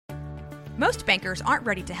Most bankers aren't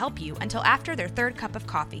ready to help you until after their third cup of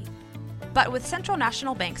coffee. But with Central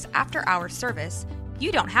National Bank's after-hours service,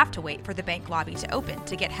 you don't have to wait for the bank lobby to open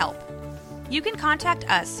to get help. You can contact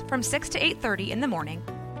us from 6 to 8:30 in the morning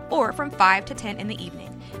or from 5 to 10 in the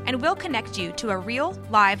evening, and we'll connect you to a real,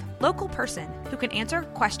 live, local person who can answer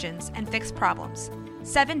questions and fix problems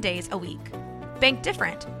 7 days a week. Bank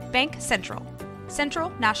different. Bank Central. Central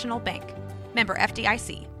National Bank. Member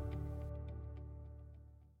FDIC.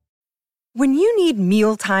 When you need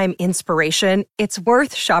mealtime inspiration, it's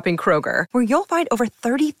worth shopping Kroger, where you'll find over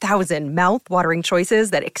 30,000 mouth-watering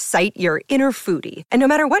choices that excite your inner foodie. And no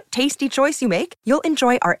matter what tasty choice you make, you'll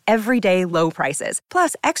enjoy our everyday low prices,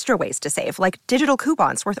 plus extra ways to save, like digital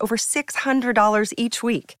coupons worth over $600 each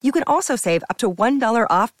week. You can also save up to $1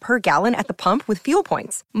 off per gallon at the pump with fuel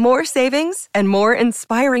points. More savings and more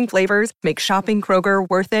inspiring flavors make shopping Kroger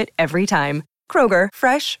worth it every time. Kroger,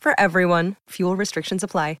 fresh for everyone. Fuel restrictions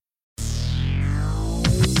apply.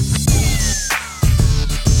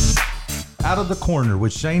 Out of the Corner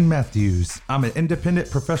with Shane Matthews. I'm an independent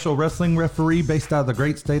professional wrestling referee based out of the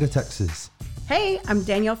great state of Texas. Hey, I'm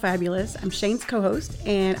Danielle Fabulous. I'm Shane's co-host,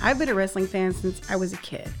 and I've been a wrestling fan since I was a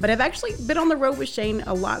kid. But I've actually been on the road with Shane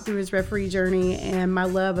a lot through his referee journey, and my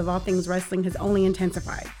love of all things wrestling has only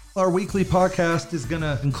intensified. Our weekly podcast is going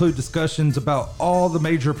to include discussions about all the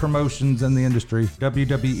major promotions in the industry.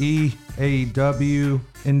 WWE, AEW,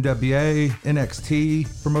 NWA,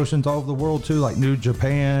 NXT, promotions all over the world too, like New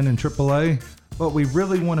Japan and AAA. But we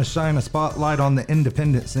really want to shine a spotlight on the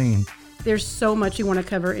independent scene. There's so much we want to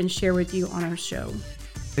cover and share with you on our show.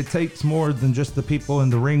 It takes more than just the people in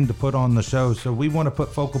the ring to put on the show. So we want to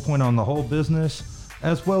put focal point on the whole business,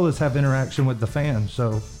 as well as have interaction with the fans.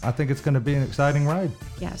 So I think it's going to be an exciting ride.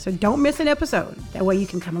 Yeah, so don't miss an episode. That way you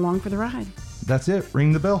can come along for the ride. That's it.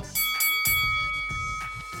 Ring the bell.